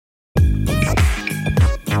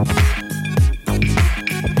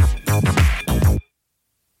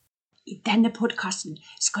denne podcasten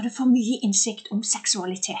skal du få mye innsikt om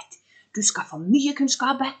seksualitet. Du skal få mye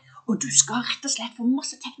kunnskaper, og du skal rett og slett få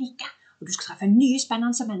masse teknikker. Og du skal treffe nye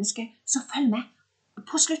spennende mennesker, så følg med.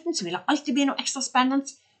 På slutten så vil det alltid bli noe ekstra spennende,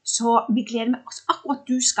 så vi gleder oss akkurat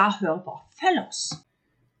du skal høre på. Følg oss!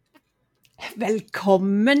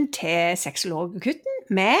 Velkommen til Sexologkutten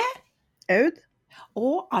med Aud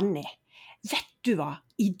og Annie. Vet du hva?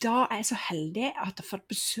 I dag er jeg så heldig at jeg har fått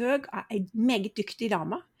besøk av en meget dyktig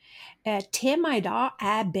dame. Temaet i dag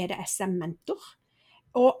er BDSM-mentor.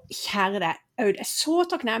 Og kjære deg, Aud, jeg er så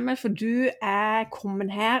takknemlig for du er kommet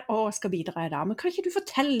her og skal bidra i dag. Men kan ikke du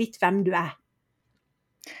fortelle litt hvem du er?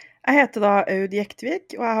 Jeg heter da Aud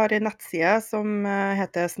Jektvik, og jeg har en nettside som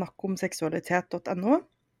heter snakkomseksualitet.no.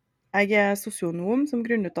 Jeg er sosionom som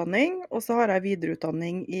grunnutdanning, og så har jeg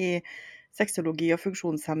videreutdanning i sexologi og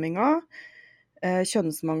funksjonshemminger,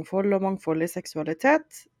 kjønnsmangfold og mangfold i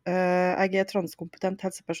seksualitet. Jeg er transkompetent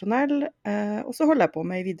helsepersonell, og så holder jeg på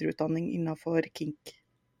med videreutdanning innenfor kink.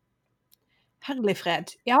 Herlig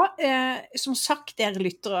fred. Ja, som sagt, dere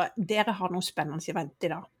lyttere, dere har noe spennende i vente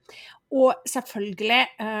i dag. Og selvfølgelig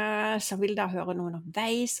så vil dere høre noe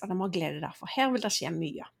underveis, og dere må glede dere, for her vil det skje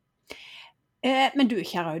mye. Men du,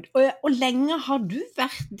 kjære Aud, og lenge har du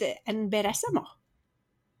vært en BDSM-er?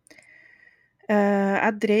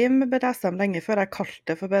 Jeg drev med BDSM lenge før jeg kalte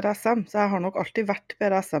det for BDSM, så jeg har nok alltid vært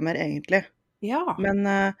BDSM-er egentlig. Ja. Men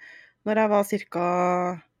når jeg var cirka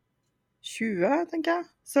 20, tenker jeg,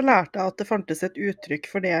 så lærte jeg at det fantes et uttrykk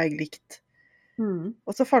for det jeg likte.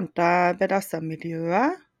 Og så fant jeg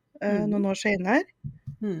BDSM-miljøet noen år senere.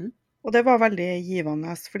 Og det var veldig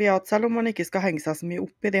givende, fordi at selv om man ikke skal henge seg så mye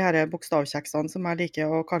opp i de her bokstavkjeksene som jeg liker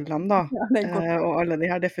å kalle dem da, og alle de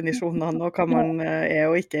her definisjonene og hva man er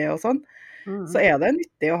og ikke er og sånn, så er det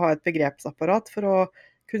nyttig å ha et begrepsapparat for å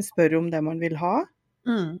kunne spørre om det man vil ha.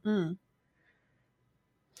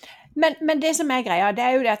 Men det som er greia, det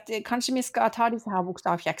er jo det at kanskje vi skal ta disse her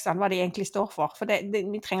bokstavkjeksene, hva de egentlig står for, for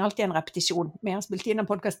vi trenger alltid en repetisjon. Vi har spilt inn en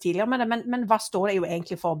podcast tidligere med det, men hva står det jo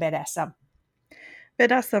egentlig for BDSM?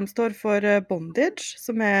 BDSM står for bondage,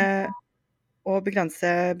 som er å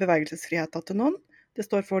begrense bevegelsesfriheten til noen. Det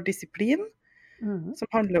står for disiplin, som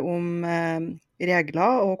handler om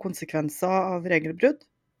regler og konsekvenser av regelbrudd.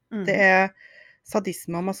 Det er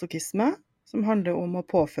sadisme og masochisme, som handler om å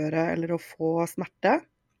påføre eller å få smerte.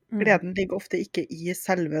 Gleden ligger ofte ikke i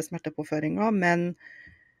selve smertepåføringen, men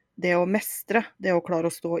det å mestre, det å klare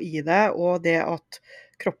å stå i det, og det at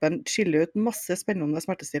kroppen skiller ut masse spennende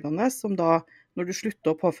smertestillende, som da, når du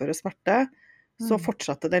slutter å påføre smerte, så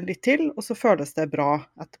fortsetter den litt til, og så føles det bra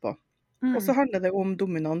etterpå. Og så handler det om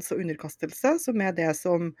dominans og underkastelse, som er det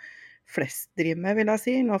som flest driver med, vil jeg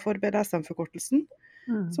si, innenfor BDSM-forkortelsen,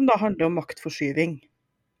 som da handler om maktforskyving.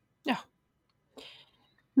 Ja.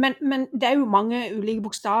 Men det er jo mange ulike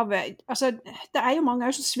bokstaver. Altså, det er jo mange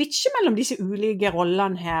som switcher mellom disse ulike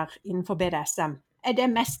rollene her innenfor BDSM. Er det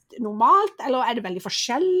mest normalt, eller er det veldig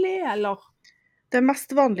forskjellig, eller? Det er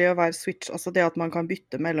mest vanlig å være switch, altså det at man kan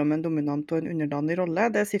bytte mellom en dominant og en underdanig rolle.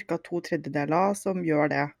 Det er ca. 2/3 som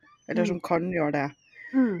gjør det, eller som kan gjøre det.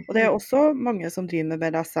 Og det er også mange som driver med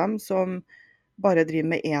BDSM, som bare driver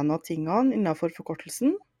med en av tingene innenfor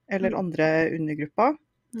forkortelsen, eller andre undergrupper.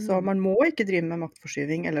 Så man må ikke drive med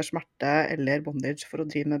maktforskyving eller smerte eller bondage for å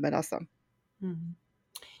drive med BDSM.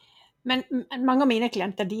 Men mange av mine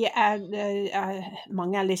klienter,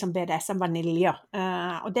 mange er liksom BDSM vanilje.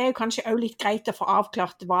 Og det er jo kanskje også litt greit å få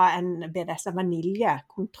avklart hva en BDSM vanilje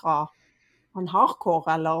kontra en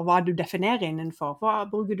hardcore, eller hva du definerer innenfor. Hva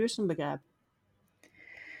bruker du som begrep?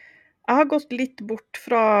 Jeg har gått litt bort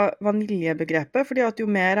fra vaniljebegrepet, fordi at jo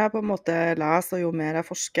mer jeg på en måte leser og jo mer jeg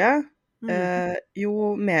forsker, jo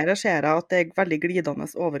mer ser jeg at det er veldig glidende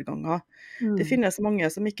overganger. Det finnes mange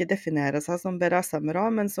som ikke definerer seg som BDSM-ere,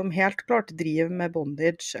 men som helt klart driver med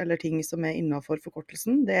bondage eller ting som er innenfor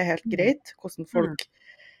forkortelsen. Det er helt greit. Hvordan folk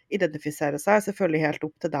identifiserer seg er selvfølgelig helt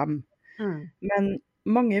opp til dem. Men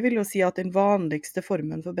mange vil jo si at den vanligste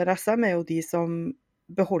formen for BDSM er jo de som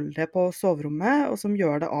beholder det på soverommet, og som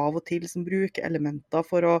gjør det av og til, som bruker elementer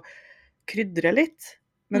for å krydre litt,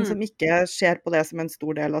 men som ikke ser på det som en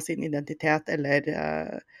stor del av sin identitet eller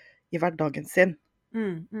i hverdagen sin.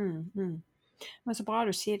 Men så bra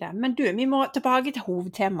du sier det. Men du, vi må tilbake til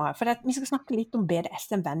hovedtemaet, for vi skal snakke litt om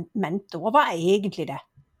BDSM-mentor. Hva er egentlig det?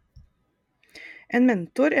 En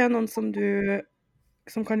mentor er noen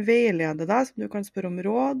som kan veilede deg, som du kan spørre om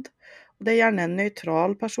råd. Og det er gjerne en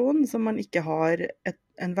nøytral person som man ikke har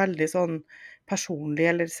en veldig sånn personlig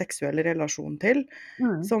eller seksuell relasjon til,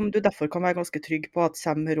 som du derfor kan være ganske trygg på at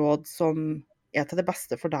kommer med råd som er til det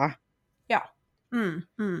beste for deg. Ja,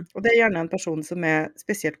 Og det er gjerne en person som er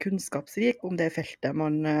spesielt kunnskapsrik om det feltet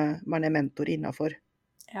man er mentor innenfor.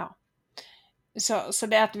 Ja. Så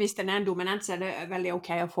det at hvis den er en dominant, så er det veldig ok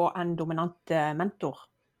å få en dominant mentor?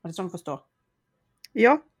 Er det sånn å forstå?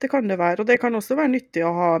 Ja, det kan det være. Og det kan også være nyttig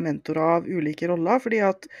å ha mentorer av ulike roller, fordi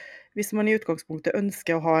at hvis man i utgangspunktet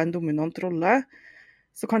ønsker å ha en dominant rolle,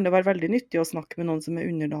 så kan det være veldig nyttig å snakke med noen som er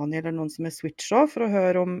underdanig, eller noen som er switcher, for å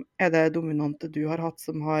høre om er det dominante du har hatt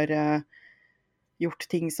som har gjort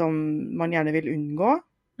ting som man gjerne vil unngå.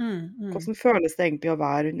 Hvordan føles det egentlig å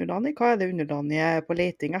være underdanig? Hva er det underdanige på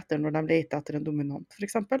leting etter når de leter etter en dominant, for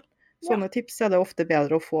eksempel? Sånne tips er det ofte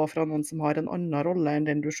bedre å få fra noen som har en annen rolle enn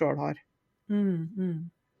den du selv har.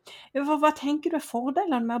 Hva tenker du er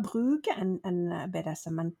fordelene med å bruke en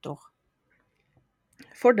BDSM-mentor?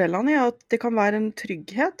 Fordelene er at det kan være en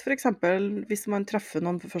trygghet, for eksempel hvis man treffer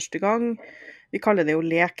noen for første gang. Vi kaller det jo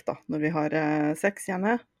lek da, når vi har sex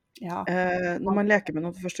gjerne. Ja. Når man leker med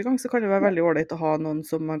noen for første gang, så kan det være veldig ålreit å ha noen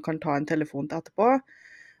som man kan ta en telefon til etterpå,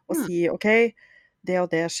 og si ok, det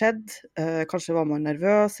og det skjedde, kanskje var man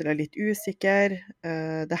nervøs eller litt usikker,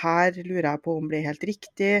 det her lurer jeg på om blir helt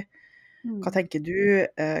riktig, hva tenker du?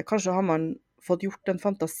 Kanskje har man fått gjort en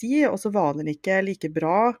fantasi, og så var den ikke like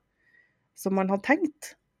bra som man hadde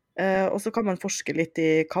tenkt. Og så kan man forske litt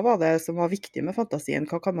i hva var det som var viktig med fantasien,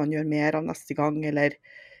 hva kan man gjøre mer av neste gang, eller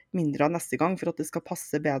mindre av neste gang for at det skal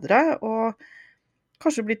passe bedre, og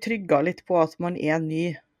kanskje bli trygget litt på at man er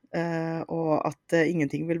ny, og at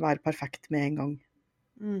ingenting vil være perfekt med en gang.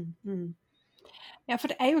 Ja,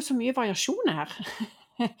 for det er jo så mye variasjon her.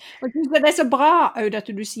 Og det er så bra, Aud,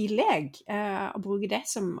 at du sier leg, og bruker det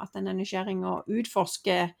som at en er nysgjerrig og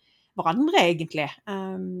utforsker hverandre, egentlig.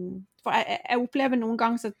 For jeg opplever noen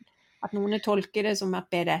ganger at noen tolker det som at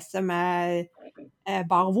BDSM er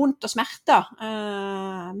bare vondt og smerter.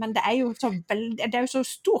 Men det er jo så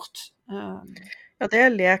stort. Ja, det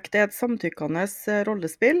er lek. Det er et samtykkende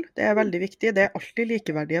rollespill. Det er veldig viktig. Det er alltid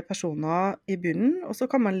likeverdige personer i bunnen, og så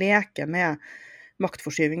kan man leke med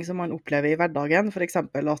maktforskyving som man opplever i hverdagen. For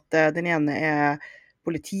eksempel at den ene er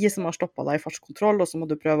politi som har stoppet deg i fartskontroll, og så må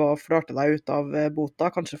du prøve å flørte deg ut av bota.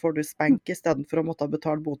 Kanskje får du spenk i stedet for å måtte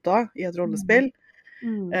betale bota i et rollespill.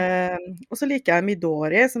 Og så liker jeg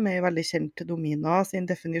Midori, som er veldig kjent til Domina sin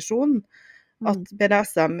definisjon, at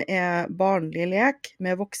BDSM er barnlig lek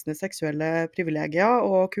med voksne seksuelle privilegier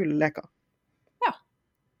og kule leker. Ja.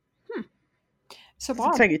 Så bra.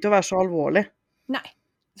 Det trenger ikke å være så alvorlig. Nei,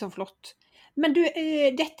 så flott. Men du,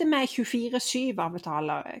 dette med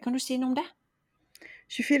 24/7-avtaler, kan du si noe om det?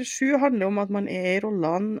 24/7 handler om at man er i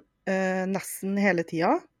rollene nesten hele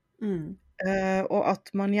tida, og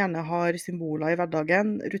at man gjerne har symboler i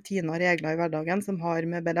hverdagen, rutiner og regler i hverdagen som har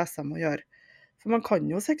med BDSM å gjøre. For man kan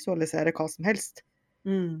jo seksualisere hva som helst.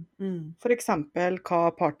 For eksempel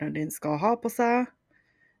hva partneren din skal ha på seg,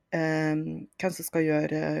 hvem som skal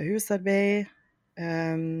gjøre husarbeid,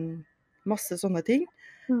 masse sånne ting.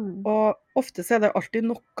 Og ofte så er det alltid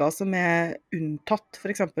noe som er unntatt. For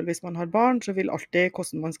eksempel hvis man har barn, så vil alltid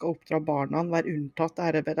hvordan man skal oppdra barna være unntatt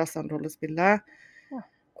dette BDSM-rollespillet.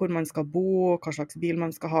 Hvor man skal bo, hva slags bil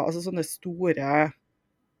man skal ha. Altså sånne store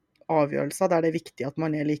avgjørelser der det er viktig at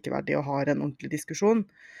man er likeverdig og har en ordentlig diskusjon.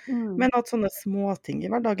 Men at sånne småting i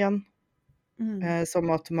hverdagen,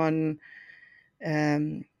 som at man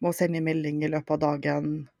må sende melding i løpet av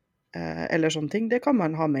dagen, eller sånne ting, det kan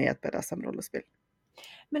man ha med i et BDSM-rollespill.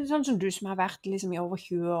 Men sånn som du som har vært liksom i over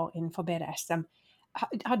 20 år innenfor BDSM,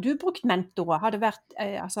 har du brukt mentorer? Har det vært,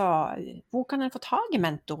 hvor kan en få tag i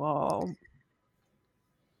mentorer?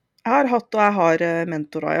 Jeg har hatt og jeg har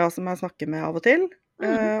mentorer, ja, som jeg snakker med av og til.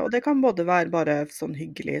 Og det kan både være bare sånn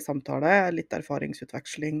hyggelig samtale, litt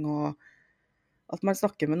erfaringsutveksling, og at man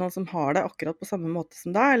snakker med noen som har det akkurat på samme måte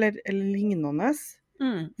som deg, eller lignende,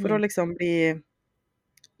 for å liksom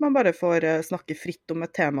man bare får snakke fritt om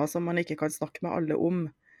et tema som man ikke kan snakke med alle om.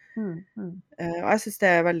 Og jeg synes det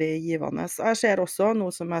er veldig givende. Jeg ser også,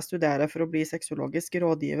 noe som jeg studerer for å bli sexologisk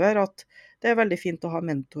rådgiver, at det er veldig fint å ha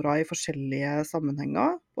mentorer i forskjellige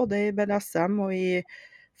sammenhenger, både i BDSM og i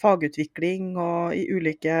fagutvikling og i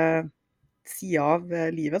ulike sider av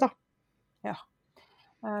livet, da. Ja.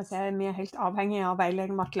 Så vi er helt avhengig av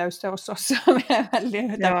veileder Marte Laustø også, så vi er veldig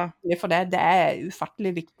takknemlige for det. Det er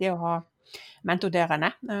ufattelig viktig å ha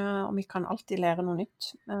mentorerende, og vi kan alltid lære noe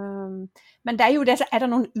nytt. Men det er jo det, så er det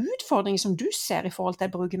noen utfordringer som du ser i forhold til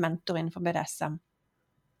å bruke mentor innenfor BDSM?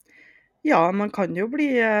 Ja, man kan jo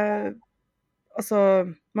bli,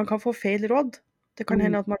 man kan få feil råd. Det kan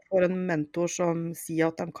hende at man får en mentor som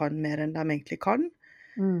sier at de kan mer enn de egentlig kan.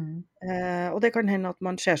 Og det kan hende at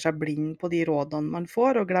man ser seg blind på de rådene man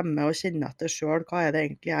får, og glemmer å kjenne etter selv, hva er det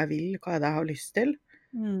egentlig jeg vil, hva er det jeg har lyst til.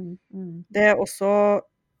 Det er også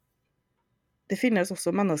Det finnes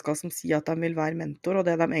også mennesker som sier at de vil være mentor, og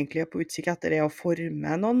det de egentlig er på utkikk etter, er å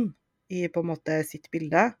forme noen i på en måte sitt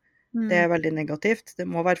bilde. Det er veldig negativt. Det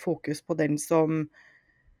må være fokus på den som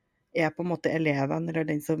er på en måte eleven, eller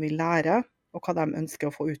den som vil lære, og hva de ønsker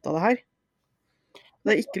å få ut av det her. Det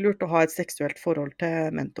er ikke lurt å ha et seksuelt forhold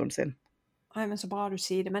til mentoren sin. Nei, men så bra du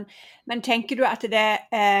sier det. Men tenker du at det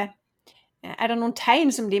er det noen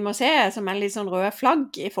tegn som de må se, som er litt sånn røde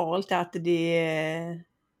flagg i forhold til at de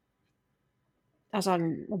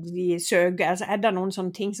søker, altså er det noen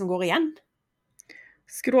sånne ting som går igjen?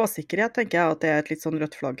 Skråsikkerhet tenker jeg at det er et litt sånn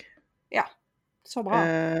rødt flagg. Ja, så bra.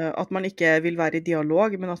 At man ikke vil være i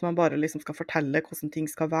dialog, men at man bare liksom skal fortelle hvordan ting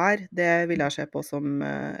skal være, det vil jeg se på som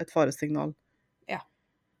et faresignal. Ja.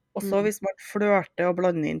 Også hvis man flørter og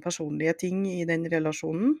blander inn personlige ting i den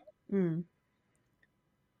relasjonen.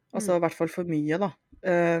 Altså i hvert fall for mye da.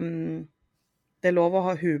 Det er lov å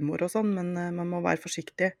ha humor og sånn, men man må være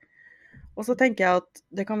forsiktig. Og så tenker jeg at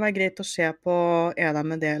det kan være greit å se på, er de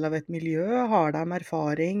en del av et miljø? Har de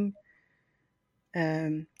erfaring?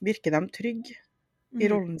 Virker de trygg i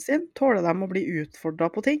rollen sin? Tåler de å bli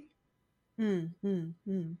utfordret på ting?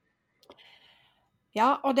 Ja,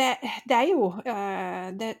 og det er jo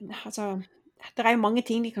det er jo mange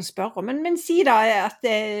ting de kan spørre om, men si da at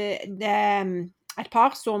det er et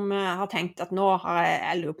par som har tenkt at nå har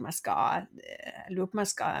jeg lurer på om jeg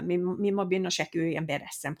skal, vi må begynne å sjekke ut i en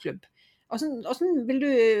BDSM-klubb. Hvordan vil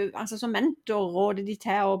du, altså som mentor, råde de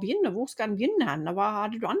til å begynne? Hvor skal den begynne hen, og hva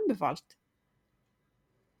hadde du anbefalt?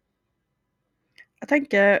 Jeg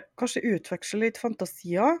tenker kanskje utveksle litt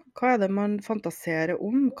fantasier. Hva er det man fantaserer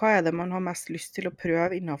om? Hva er det man har mest lyst til å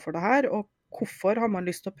prøve innenfor det her? Og hvorfor har man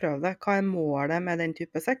lyst til å prøve det? Hva er målet med den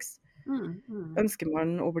type sex? Ønsker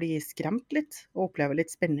man å bli skremt litt, og oppleve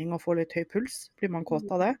litt spenning og få litt høy puls? Blir man kåt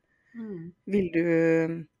av det? Vil du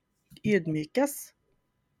ydmykes?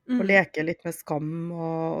 Og leke litt med skam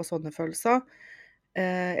og sånne følelser?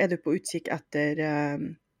 Er du på utkikk etter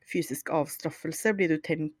fysisk avstraffelse? Blir du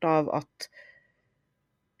tent av at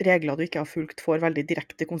regler du ikke har fulgt får veldig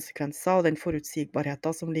direkte konsekvenser, og den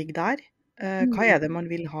forutsigbarheten som ligger der? Hva er det man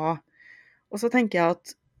vil ha? Og så tenker jeg at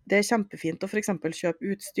det er kjempefint å for eksempel kjøpe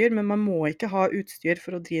utstyr, men man må ikke ha utstyr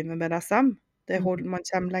for å drive med BDSM. Man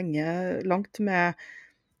kommer langt med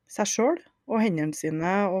seg selv, og hendene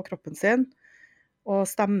sine, og kroppen sin, og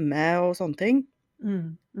stemme og sånne ting.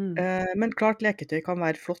 Men klart leketøy kan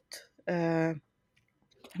være flott,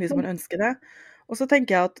 hvis man ønsker det. Og så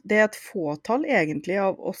tenker jeg at det er et fåtall egentlig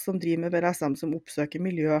av oss som driver med BDSM som oppsøker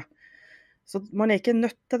miljø. Så man er ikke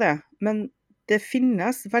nødt til det, men det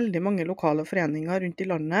finnes veldig mange lokale foreninger rundt i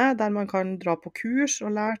landet der man kan dra på kurs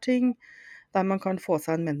og lære ting, der man kan få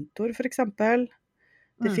seg en mentor for eksempel.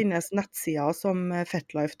 Det finnes nettsider som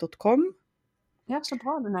fetlife.com. Ja, så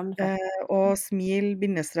bra du nevner det. Og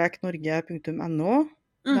smil-norge.no,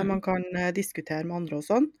 der man kan diskutere med andre og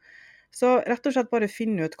sånn. Så rett og slett bare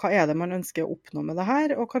finne ut hva er det man ønsker å oppnå med det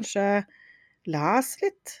her, og kanskje lese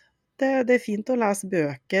litt. Det er fint å lese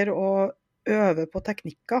bøker og øve på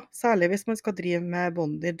teknikker, særlig hvis man skal drive med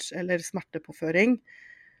bondage eller smertepåføring.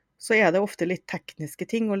 Så er det ofte litt tekniske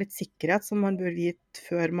ting og litt sikkerhet som man bør vite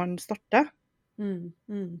før man starter.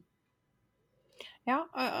 Ja,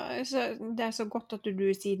 det er så godt at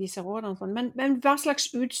du sier disse rådene. Men hva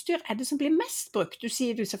slags utstyr er det som blir mest brukt? Du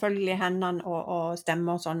sier du selvfølgelig hendene og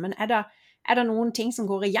stemme og sånn, men er det noen ting som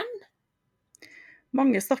går igjen?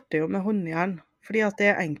 Mange starter jo med håndjern, fordi at det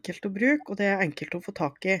er enkelt å bruke, og det er enkelt å få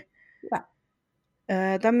tak i. Ja.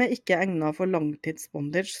 De er ikke egnet for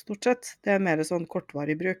langtidsbondage, stort sett. Det er mer sånn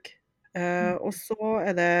kortvarig bruk. Og så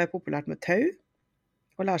er det populært med tau,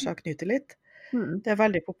 å lære seg å knyte litt. Det er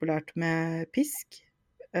veldig populært med pisk.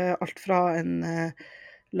 Alt fra en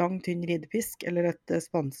lang, tynn ridepisk eller et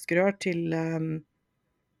spanskrør til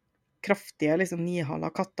kraftige, liksom nihala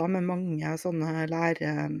katter med mange sånne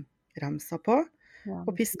lærremser på.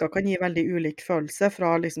 Og pisker kan gi veldig ulik følelse,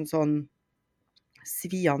 fra liksom sånn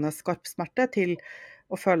sviende skarpsmerte til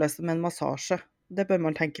å føles som en massasje. Det bør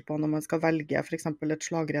man tenke på når man skal velge for eksempel et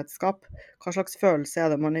slagredskap. Hva slags følelse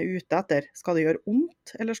er det man er ute etter? Skal det gjøre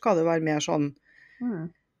ondt, eller skal det være mer sånn,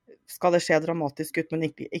 skal det se dramatisk ut, men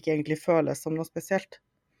ikke egentlig føles som noe spesielt?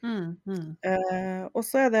 Og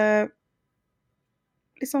så er det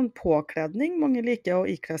litt sånn påkledning. Mange liker å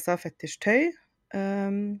ikle seg fetisjtøy.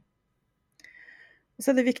 Og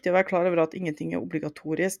så er det viktig å være klar over at ingenting er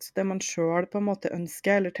obligatorisk. Så det man selv på en måte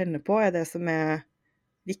ønsker eller tenner på, er det som er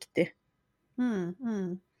viktig.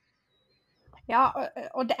 Ja,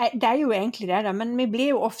 og det er jo egentlig det da, men vi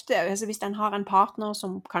blir jo ofte, altså hvis en har en partner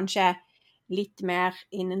som kanskje litt mer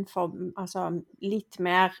innenfor, altså litt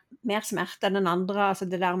mer smerte enn den andre, altså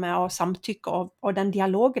det der med å samtykke, og den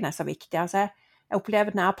dialogen så viktig. Altså jeg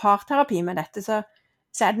opplever når jeg har parterapi med dette, så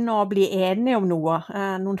er det nå å bli enige om noe,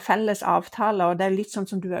 noen felles avtaler, og det litt sånn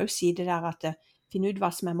som du også sier det der, at finne ut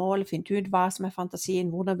hva som målet, finne ut hva som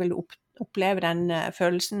fantasien, hvordan vil du oppleve den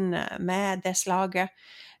følelsen med det slaget.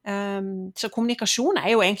 Så kommunikasjon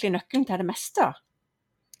jo egentlig nøkkelen til det meste.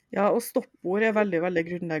 Ja, og stoppord veldig, veldig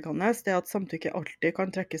grunnleggende. Det at samtykke alltid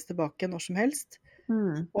kan trekkes tilbake når som helst,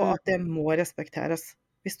 og at det må respekteres.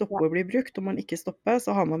 Hvis stoppord blir brukt, og man ikke stopper,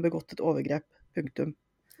 så har man begått et overgrep. Punktum.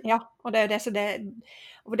 Ja, og det jo det, så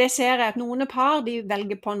og det ser jeg at noen par, de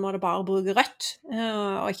velger på en måte bare å bruke rødt,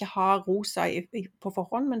 og ikke ha rosa på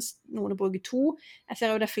forhånd, mens noen bruker 2. Jeg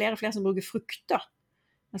ser jo det flere og flere som bruker frukter.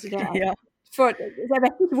 Altså det, Ja. For jeg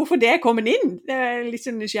vet ikke hvorfor det kommet inn, det jeg litt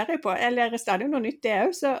sånn nysgjerrig på. Jeg lærer stadig noe nytt det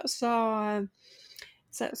også,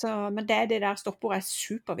 men det der stoppordet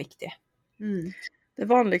superviktig. Det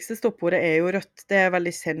vanligste stoppordet jo rødt. Det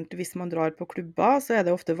veldig kjent hvis man drar på klubber, så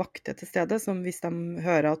det ofte vakter til stede, som hvis de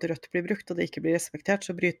hører at rødt blir brukt og det ikke blir respektert,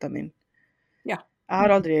 så bryter de inn. Ja. Jeg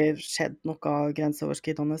har aldri sett noe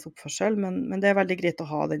grenseoverskridende oppførsel, men det veldig greit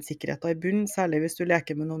å ha den sikkerheten i bunn, særlig hvis du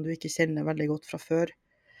leker med noen du ikke kjenner veldig godt fra før.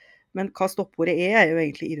 Men hva stoppordet jo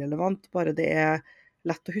egentlig irrelevant, bare det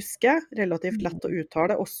lett å huske, relativt lett å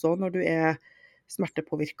uttale, også når du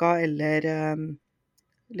smertepåvirket eller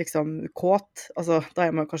liksom kåt. Altså, da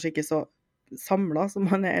man kanskje ikke så samlet som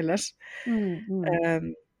man ellers.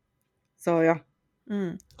 Så ja.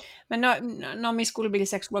 Men når vi skulle bli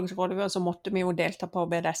sexologisk rådgiver, så måtte vi jo delta på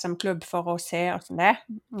BDSM-klubb for å se hvordan det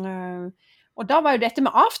og da var jo dette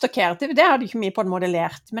med aftercare, det hadde ikke vi på en måte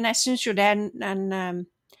lært, men jeg synes jo det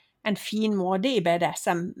en fin måte i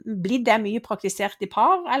BDSM. Blir det mye praktisert i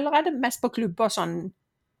par, eller det mest på klubber og sånn?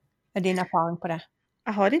 Din erfaring på det?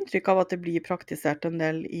 Jeg har inntrykk av at det blir praktisert en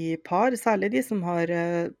del i par, særlig de som har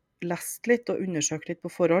lest litt og undersøkt litt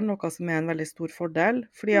på forhånd, noe som en veldig stor fordel.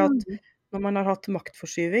 Fordi at når man har hatt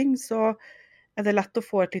maktforskyving, så det lett å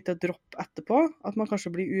få et lite dropp etterpå, at man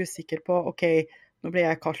kanskje blir usikker på, ok, nå ble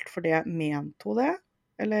jeg kalt for det, mente hun det?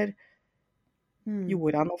 Eller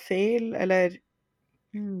gjorde jeg noe feil? Eller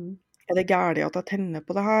det gærlig at jeg tenner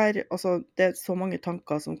på det her? Altså, det så mange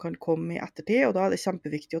tanker som kan komme i ettertid, og da det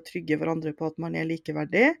kjempeviktig å trygge hverandre på at man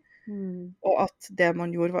likeverdig, og at det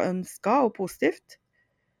man gjorde var ønsket og positivt,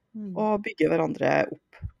 og bygge hverandre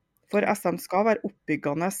opp. For SM skal være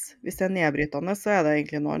oppbyggende. Hvis det nedbrytende, så det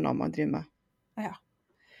egentlig noe annet man driver med. Ja.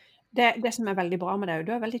 Det som veldig bra med deg,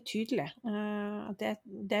 du veldig tydelig. Det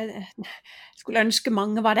skulle ønske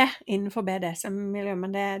mange var det innenfor BDSM-miljøet,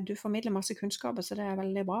 men du formidler masse kunnskaper, så det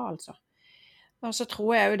veldig bra, altså. Og så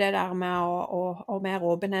tror jeg jo det der med å mer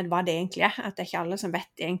åpenhet, hva det egentlig at det ikke alle som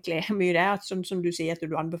vet egentlig mye det, at som du sier, at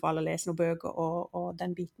du anbefaler å lese noen bøker og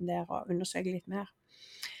den biten der, og undersøke litt mer.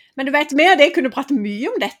 Men du vet mer, det kunne prate mye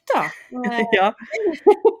om dette. Ja.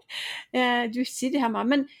 Du sier det her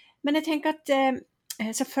med, men jeg tenker at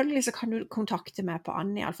selvfølgelig så kan du kontakte meg på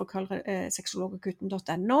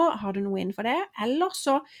anni@sexologakutten.no. Har du noe innenfor det? Eller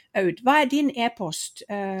så, Aud, hva din e-post?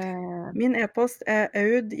 Min e-post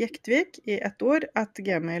Aud Jektvik i ett ord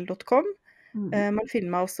 @gmail.com. Man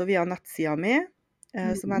finner meg også via nettsida mi,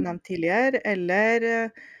 som jeg nevnte tidligere, eller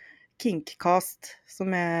Kinkcast,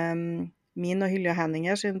 som min og Hylja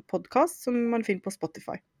Henninger sin podcast, som man finner på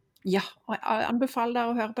Spotify. Ja, og jeg anbefaler dere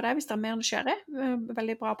å høre på det hvis dere mer nysgjerrig.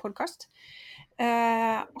 Veldig bra podcast.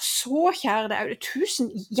 Og så, kjære deg, tusen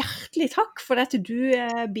hjertelig takk for at du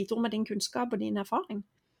bidro med din kunnskap og din erfaring.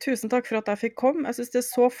 Tusen takk for at jeg fikk komme. Jeg synes det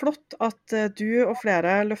så flott at du og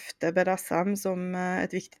flere løfter BDSM som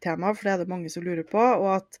et viktig tema, for det mange som lurer på, og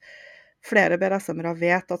at flere BDSM-ere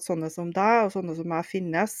vet at sånne som deg og sånne som meg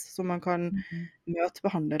finnes, så man kan møte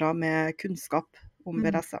behandlere med kunnskap om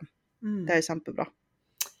BDSM. Det kjempebra.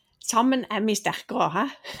 Sammen vi sterkere, hæ?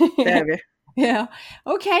 Det vi. Ja.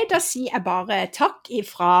 Ok, da sier jeg bare takk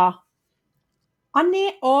ifra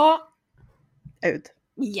Anni og Aud.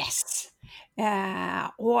 Yes.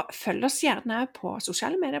 Og følg oss gjerne på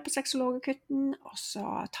sosiale medier på Sexologakutten, og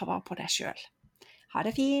så ta vare på deg selv. Ha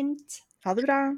det fint. Ha det bra.